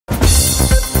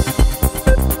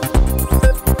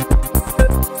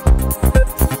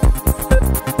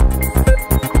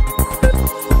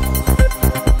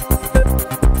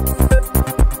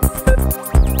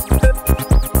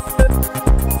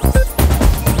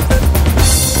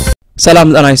ሰላም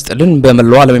ጤና ይስጥልን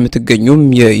በመላው ዓለም የምትገኙም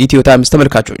የኢትዮታይምስ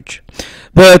ተመልካቾች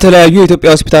በተለያዩ የኢትዮጵያ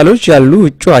ሆስፒታሎች ያሉ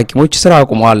እጩ ሐኪሞች ስራ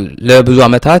አቁመዋል ለብዙ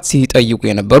አመታት ሲጠይቁ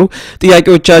የነበሩ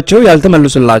ጥያቄዎቻቸው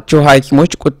ያልተመለሱላቸው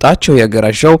ሐኪሞች ቁጣቸው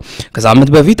የገረሸው ከሳምንት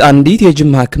በፊት አንዲት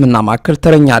የጅማ ህክምና ማዕከል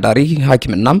ተረኛ ዳሪ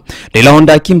ሐኪምና ሌላው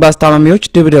አንድ ሐኪም ባስታማሚዎች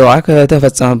ድብደባ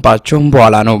ከተፈጸመባቸው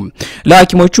በኋላ ነው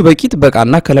ለሐኪሞቹ በቂ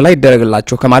ጥበቃና ከለላ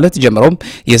ይደረግላቸው ከማለት ጀምሮ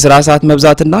የሥራ ሰዓት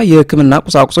መብዛትና የህክምና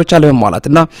ቁሳቁሶች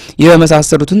አለመሟላትና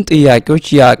የመሳሰሉትን ጥያቄዎች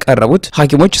ያቀረቡት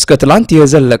ሐኪሞች እስከ ትላንት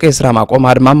የዘለቀ የሥራ ማቆም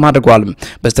አድማም አድርገዋል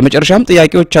በስተመጨረሻም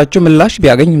ጥያቄዎቻቸው ምላሽ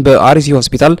ቢያገኝ በአርሲ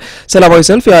ሆስፒታል ሰላማዊ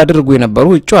ሰልፍ ያደርጉ የነበሩ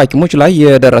እጩ ሐኪሞች ላይ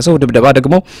የደረሰው ድብደባ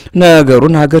ደግሞ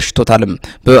ነገሩን አገርሽቶታል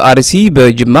በአርሲ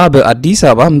በጅማ በአዲስ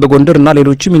አበባ በጎንደርና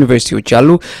ሌሎችም ዩኒቨርሲቲዎች ያሉ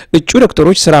እጩ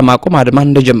ዶክተሮች ስራ ማቆም አድማ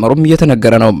እንደጀመሩም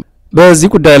እየተነገረ ነው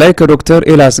በዚህ ጉዳይ ላይ ከዶክተር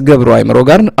ኤላስ ገብሩ አይምሮ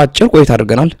ጋር አጭር ቆይታ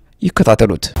አድርገናል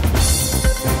ይከታተሉት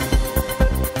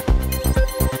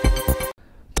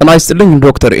ጤና ይስጥልኝ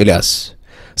ዶክተር ኤላስ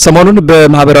ሰሞኑን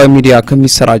በማህበራዊ ሚዲያ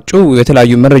ከሚሰራጩ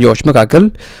የተለያዩ መረጃዎች መካከል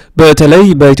በተለይ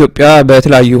በኢትዮጵያ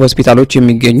በተለያዩ ሆስፒታሎች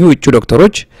የሚገኙ እጩ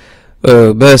ዶክተሮች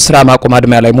በስራ ማቆም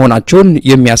አድማ ላይ መሆናቸውን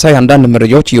የሚያሳይ አንዳንድ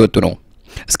መረጃዎች እየወጡ ነው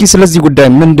እስኪ ስለዚህ ጉዳይ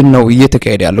ምንድነው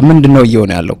እየተካሄደ ያለው ምንድነው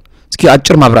እየሆነ ያለው እስኪ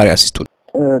አጭር ማብራሪያ አስይጡን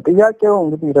ጥያቄው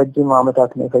እንግዲህ ረጅም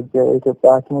አመታት ነው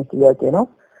የኢትዮጵያ ሐኪሞች ጥያቄ ነው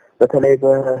በተለይ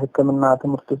በህክምና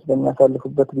ትምህርት ውስጥ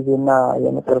በሚያሳልፉበት ጊዜና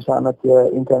የመጨረሻ አመት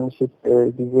የኢንተርንሺፕ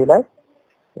ጊዜ ላይ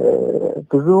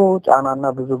ብዙ ጫናና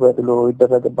ብዙ በድሎ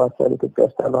ይደረግባቸዋል ኢትዮጵያ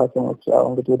ውስጥ ያሉ ሐኪሞች ያው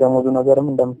እንግዲህ ደሞዙ ነገርም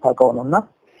እንደምታውቀው ነውና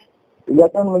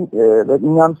ጥያቄውን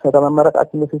እኛም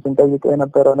ስለመመረቃችን በፊት እንጠይቀው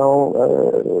የነበረ ነው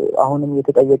አሁንም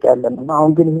እየተጠየቀ ያለና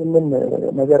አሁን ግን ይሄንን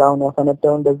ነገር አሁን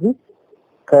ያፈነዳው እንደዚህ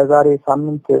ከዛሬ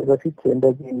ሳምንት በፊት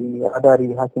እንደዚህ አዳሪ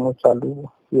ሐኪሞች አሉ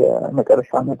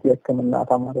የመጨረሻ አመት የህክምና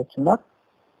ተማሪዎችና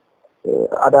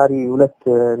አዳሪ ሁለት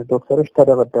ዶክተሮች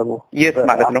ተደበደቡ የት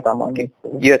ማለት ነው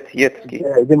የት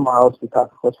ጅማ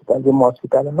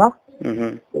ሆስፒታል እና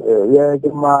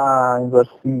የጅማ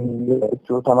ዩኒቨርሲቲ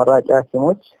የእጩ ተመራቂ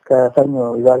ሐኪሞች ከሰኞ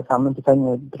የዛሬ ሳምንት ሰኞ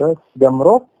ድረስ ጀምሮ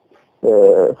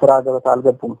ስራ ገበታ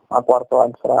አልገቡም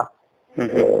አቋርጠዋል ስራ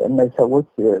እነዚህ ሰዎች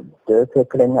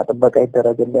ትክክለኛ ጥበቃ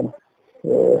ይደረግልን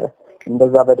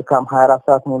እንደዛ በድካም 24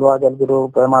 ሰዓት ሙሉ አገልግሎ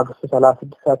በማግስቱ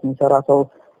 36 ሰዓት የሚሰራ ሰው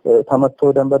ተመቶ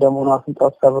ደም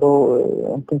አፍንጫው ሰብሮ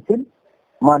እንትን ሲል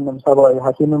ማንንም ሰባዊ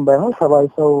ሐኪምም ባይሆን ሰባዊ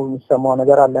ሰው የሚሰማው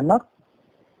ነገር አለና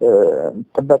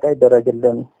ጥበቃ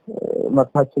ይደረግልን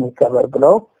መብታችን ይከበር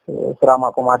ብለው ስራ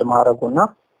ማቆም አድማ አደረጉና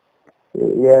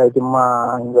የጅማ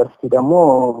ዩኒቨርሲቲ ደግሞ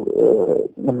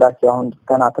ምላሽ አሁን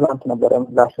ከና ትላንት ነበር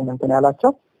ምላሽን እንትን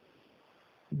ያላቸው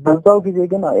በዛው ጊዜ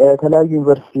ግን የተለያዩ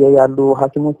ዩኒቨርሲቲ ያሉ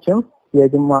ሐኪሞችም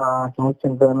የጅማ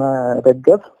ሐኪሞችን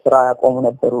በመደገፍ ስራ ያቆሙ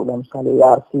ነበሩ ለምሳሌ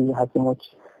የአርሲ ሐኪሞች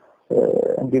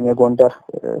እንዲሁም የጎንደር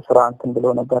ስራ እንትን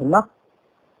ብለው ነበርና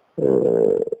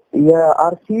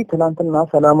የአርሲ ትላንትና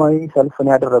ሰላማዊ ሰልፍን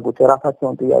ያደረጉት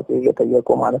የራሳቸውን ጥያቄ እየጠየቁ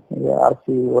ማለት ነው የአርሲ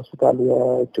ሆስፒታል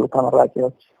የእጩ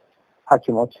ተመራቂዎች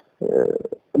ሐኪሞች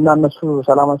እና እነሱ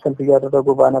ሰላማዊ ሰልፍ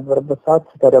እያደረጉ ባነበረበት ሰዓት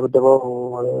ተደብድበው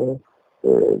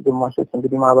ግማሾች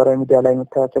እንግዲህ ማህበራዊ ሚዲያ ላይ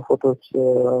የምታያቸው ፎቶዎች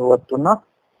ወጡና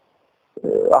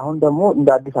አሁን ደግሞ እንደ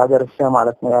አዲስ ሀገር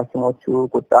ማለት ነው የሐኪሞቹ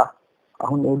ቁጣ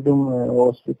አሁን ሁሉም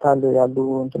ሆስፒታል ያሉ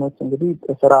እንትኖች እንግዲህ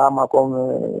ስራ ማቆም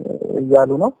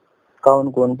እያሉ ነው ካሁን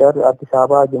ጎንደር አዲስ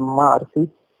አበባ ጅማ አርሲ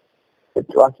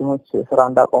እጩ ሐኪሞች ስራ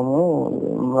እንዳቆሙ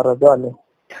መረጃ አለ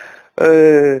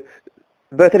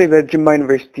በተለይ በጅማ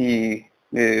ዩኒቨርሲቲ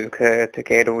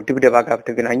ከተካሄደው ድብደባ ጋር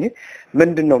ተገናኘ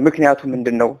ምንድነው ምክንያቱ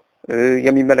ምንድነው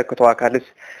የሚመለከተው አካልስ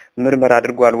ምርመራ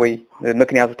አድርጓል ወይ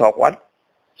ምክንያቱ ታውቋል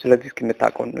ስለዚህ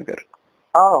እስኪመጣቀው ነገር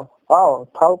አዎ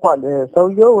ታውቋል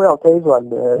ሰውየው ያው ተይዟል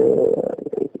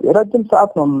ረጅም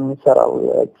ሰዓት ነው የሚሰራው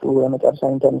የመጨረሻ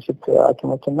ኢንተርንሺፕ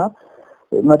ሐኪሞችና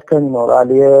መድከም ይኖራል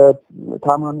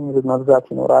የታማሚ መብዛት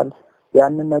ይኖራል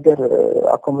ያንን ነገር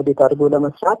አኮሞዴት አድርጎ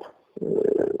ለመስራት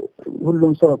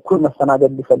ሁሉም ሰው እኩል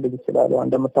መስተናገድ ሊፈልግ ይችላል ያው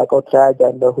እንደምታውቀው ትራያጅ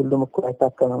አለ ሁሉም እኩል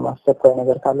አይታከምም አስቸኳይ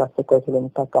ነገር ካለ አስቸኳይ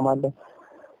ስለሚታከማለ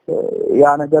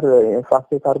ያ ነገር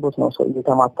ፋክት አድርጎት ነው ሰው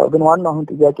እየተማታው ግን ዋናው አሁን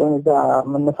ጥያቄውን እዛ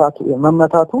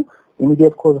መመታቱ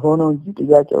ኢሚዲየት ኮዝ ሆኖ እንጂ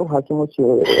ጥያቄው ሐኪሞች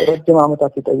ረጅም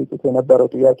አመታት ሲጠይቁት የነበረው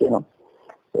ጥያቄ ነው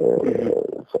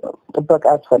ጥበቃ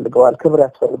ያስፈልገዋል ክብር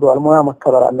ያስፈልገዋል ሙያ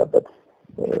መከበር አለበት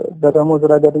በደሞዝ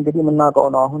ረገድ እንግዲህ ምናቀው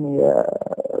ነው አሁን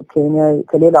የኬንያ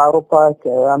ከሌላ አውሮፓ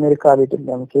ከአሜሪካ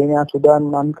አይደለም ኬንያ ሱዳን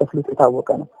ማን ከፍሉት የታወቀ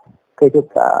ነው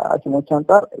ከኢትዮጵያ ሐኪሞች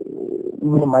አንፃር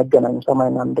ምንም አይገናኙ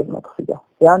ሰማይና ምድር ነው ከፍያ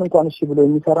ያን እንኳን እሺ ብሎ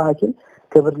የሚሰራ ሐኪም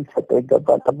ክብር ሊሰጠው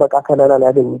ይገባል ጥበቃ ከለላ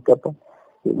ሊያገኝ ይገባል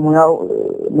ሙያው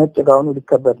ነጭ ጋውኑ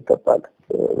ሊከበር ይገባል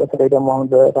በተለይ ደግሞ አሁን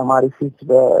በተማሪ ፊት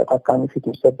በታካሚ ፊት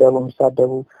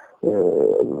የሚሳደቡ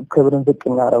ክብርን ዝቅ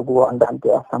የሚያደርጉ አንዳንድ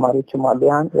አስተማሪዎችም አሉ።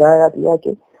 ያ ጥያቄ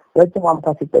ረጅም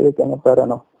ዓመታት ሲጠየቅ የነበረ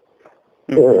ነው።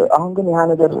 አሁን ግን ያ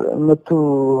ነገር ምቱ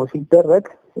ሲደረግ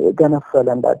ገነፈለ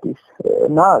እንዳዲስ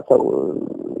እና ሰው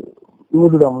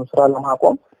ሙሉ ለሙሉ ስራ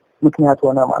ለማቆም ምክንያት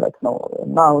ሆነ ማለት ነው።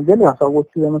 እና አሁን ግን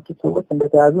ሰዎቹ የመጡት ሰዎች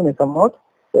እንደተያዙ ነው የሰማሁት።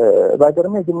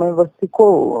 ባይገርም የጅማ ዩኒቨርሲቲ እኮ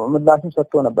ምላሽን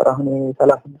ሰጥቶ ነበር። አሁን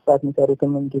 36 ሰዓት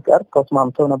የሚሰሩትም እንዲቀር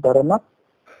ተስማምተው ነበርና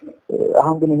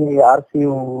አሁን ግን ይሄ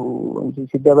አርሲው እንጂ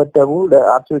ሲደበደቡ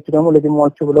ለአርሲዎቹ ደግሞ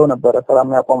ለጅማዎቹ ብለው ነበር ስራ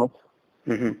የሚያቆሙት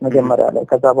መጀመሪያ ላይ።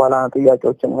 ከዛ በኋላ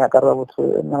ጥያቄዎችን ያቀረቡት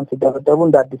እናንተ ሲደበደቡ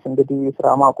እንዳዲስ እንግዲህ ስራ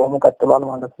ማቆሙ ቀጥሏል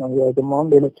ማለት ነው።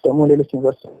 የጅማውም ሌሎች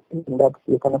ዩኒቨርሲቲ እንዳዲስ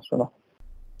እየተነሱ ነው።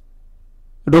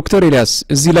 ዶክተር ኤልያስ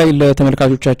እዚህ ላይ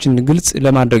ለተመልካቾቻችን ግልጽ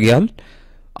ለማድረግ ያህል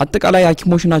አጠቃላይ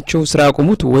ሐኪሞች ናቸው ስራ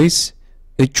ያቆሙት ወይስ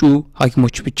እጩ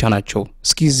ሐኪሞች ብቻ ናቸው?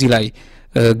 እስኪ እዚህ ላይ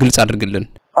ግልጽ አድርግልን።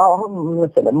 አሁን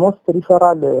መሰለኝ ሞስት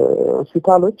ሪፈራል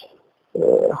ሆስፒታሎች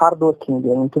ሃርድ ወርኪንግ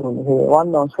እንትኑ ይሄ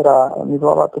ዋናውን ስራ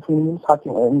የሚሯሯጡት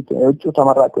ሐኪም እጩ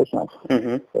ተመራቂዎች ናቸው።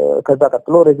 ከዛ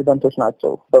ቀጥሎ ሬዚደንቶች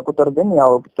ናቸው። በቁጥር ግን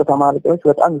ያው እጩ ተመራቂዎች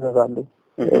በጣም ይበዛሉ።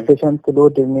 ፔሸንት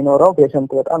ሎድ የሚኖረው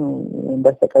ፔሸንት በጣም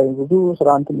እንደተቀይ ብዙ ስራ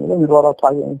እንትን የሚሯሯጡ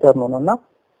ኢንተርኑ ነውና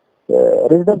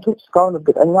ሬዚደንቶች እስካሁን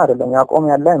እርግጠኛ አይደለም ያቆም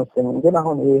ያለ አይመስለኝም። ግን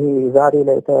አሁን ይሄ ዛሬ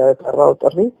ላይ ተሰራው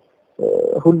ጥሪ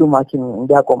ሁሉም ሐኪም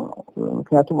እንዲያቆም ነው።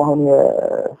 ምክንያቱም አሁን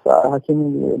የሐኪም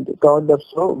ጋውን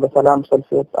ለብሶ በሰላም ሰልፍ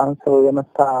የወጣን ሰው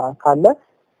የመታ ካለ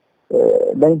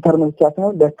ለኢንተርኑ ብቻ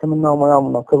ሳይሆን ለሕክምናው ሙያውም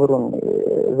ነው ክብሩን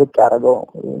ዝቅ ያደረገው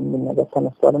የሚል ነገር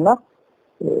ተነስቷልና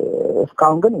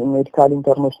እስካሁን ግን ሜዲካል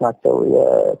ኢንተርኖች ናቸው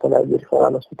የተለያዩ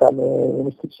ሪፈራል ሆስፒታል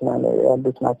ኢንስቲትዩሽናል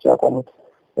ያሉት ናቸው ያቆሙት።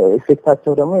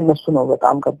 ኢፌክታቸው ደግሞ እነሱ ነው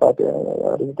በጣም ከባድ።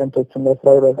 ሬዚደንቶቹን ለስራ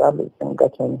ይበዛል፣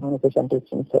 ጭንቀታቸው የሆነ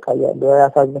ፔሸንቶችን ይሰቃያሉ።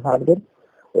 ያሳዝናል። ግን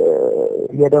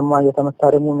የደማ የተመታ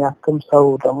ደግሞ የሚያክም ሰው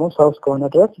ደግሞ ሰው እስከሆነ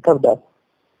ድረስ ይከብዳል።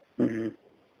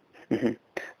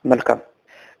 መልካም።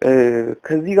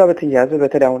 ከዚህ ጋር በተያያዘ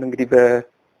በተለይ አሁን እንግዲህ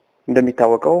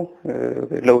እንደሚታወቀው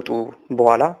ለውጡ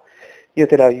በኋላ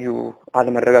የተለያዩ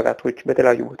አለመረጋጋቶች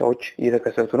በተለያዩ ቦታዎች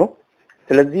እየተከሰቱ ነው።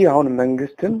 ስለዚህ አሁን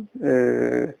መንግስትም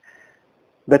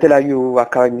በተለያዩ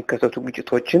አካባቢ የሚከሰቱ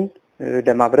ግጭቶችን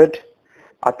ለማብረድ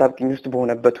አጣብቂኝ ውስጥ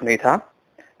በሆነበት ሁኔታ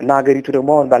እና ሀገሪቱ ደግሞ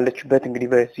አሁን ባለችበት እንግዲህ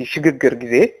በዚህ ሽግግር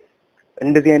ጊዜ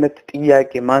እንደዚህ አይነት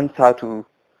ጥያቄ ማንሳቱ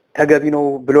ተገቢ ነው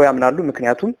ብለው ያምናሉ?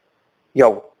 ምክንያቱም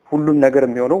ያው ሁሉም ነገር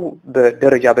የሚሆነው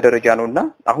በደረጃ ነውና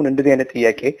አሁን እንደዚህ አይነት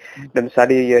ጥያቄ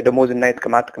ለምሳሌ የደሞዝና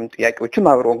የጥቅማጥቅም ጥያቄዎችም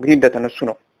አብረው እንግዲህ እንደተነሱ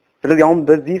ነው። ስለዚህ አሁን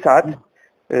በዚህ ሰዓት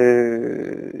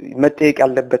መጠየቅ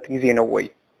ያለበት ጊዜ ነው ወይ?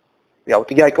 ያው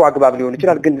ጥያቄው አግባብ ሊሆን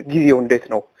ይችላል፣ ግን ጊዜው እንዴት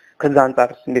ነው? ከዛ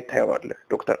አንፃር እንዴት ታየዋለህ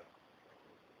ዶክተር?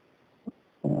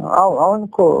 አሁን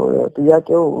እኮ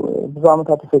ጥያቄው ብዙ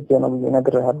አመታት ተፈጀ ነው ብዬ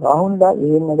አሁን ላይ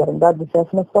ይሄን ነገር እንዳዲስ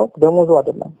ያስነሳው ደሞዙ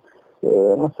አይደለም።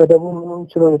 መሰደቡ ምንም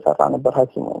ችሎ የሰራ ነበር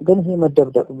ሐኪሙ። ግን ይሄ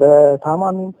መደብደብ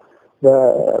በታማሚ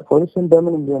በፖሊስን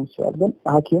በምን ሊሆን ይችላል። ግን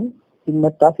ሐኪም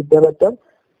ሲመታ ሲደበደብ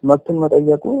መብቱን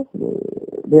መጠየቁ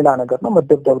ሌላ ነገር ነው፣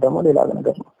 መደብደብ ደግሞ ሌላ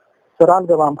ነገር ነው። ስራ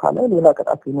አልገባም ካለ ሌላ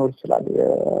ቅጣት ሊኖር ይችላል፣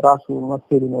 ራሱ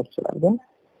መፍትሄ ሊኖር ይችላል። ግን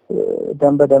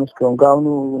ደም በደም እስከሆነ ጋውኑ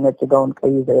ነጭ ጋውን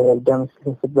ቀይ ደም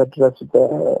እስከበት ድረስ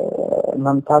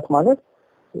በመምታት ማለት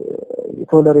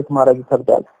ቶለሬት ማድረግ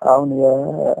ይከብዳል።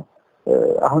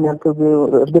 አሁን ያልከው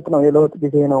እርግጥ ነው የለውጥ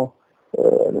ጊዜ ነው፣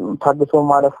 ታግሶ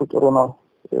ማለፉ ጥሩ ነው።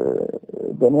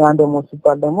 ግን ያን ደግሞ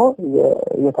ሲባል ደግሞ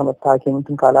የተመታ ሐኪም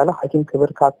እንትን ካላለ ሐኪም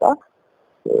ክብር ካጣ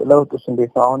ለውጥስ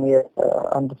እንዴት ነው? አሁን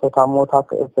አንድ ሰው ታሞታ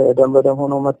ደም በደም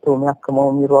ሆኖ መጥቶ የሚያክመው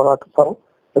የሚሯሯጥ ሰው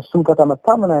እሱም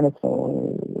ከተመታ ምን አይነት ነው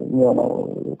የሚሆነው?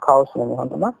 ካኦስ ነው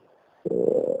የሚሆነውና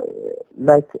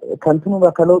ላይክ ከንትኑ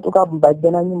ከለውጡ ጋር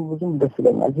ባይገናኝም ብዙም ደስ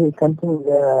ይለኛል። ይሄ ከንትኑ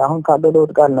አሁን ካለው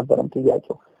ለውጥ ጋር አልነበረም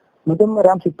ጥያቄው።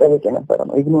 መጀመሪያም ሲጠየቅ የነበረ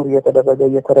ነው። ኢግኖር እየተደረገ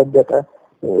እየተረገጠ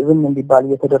ዝም እንዲባል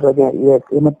እየተደረገ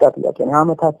የመጣ ጥያቄ ነው።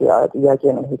 አመታት ጥያቄ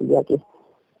ነው ይሄ ጥያቄ።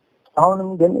 አሁንም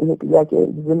ግን ይሄ ጥያቄ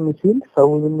ዝም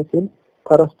ሲል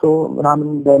ተረስቶ ምናምን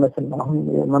እንዳይመስል ነው። አሁን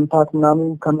መምታት ምናምን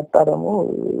ከመጣ ደግሞ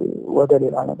ወደ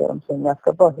ሌላ ነገርም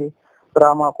ስለሚያስገባ ይሄ ስራ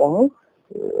ማቆሙ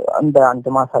እንደ አንድ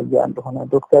ማሳያ እንደሆነ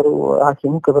ዶክተሩ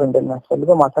ሐኪሙ ክብር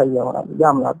እንደሚያስፈልገው ማሳያ ይሆናል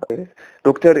ያምናል።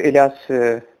 ዶክተር ኤልያስ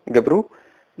ገብሩ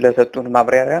ለሰጡን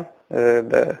ማብራሪያ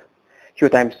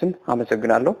በኢትዮታይምስ ስም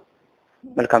አመሰግናለሁ።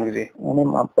 መልካም ጊዜ።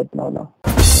 እኔም አመሰግናለሁ።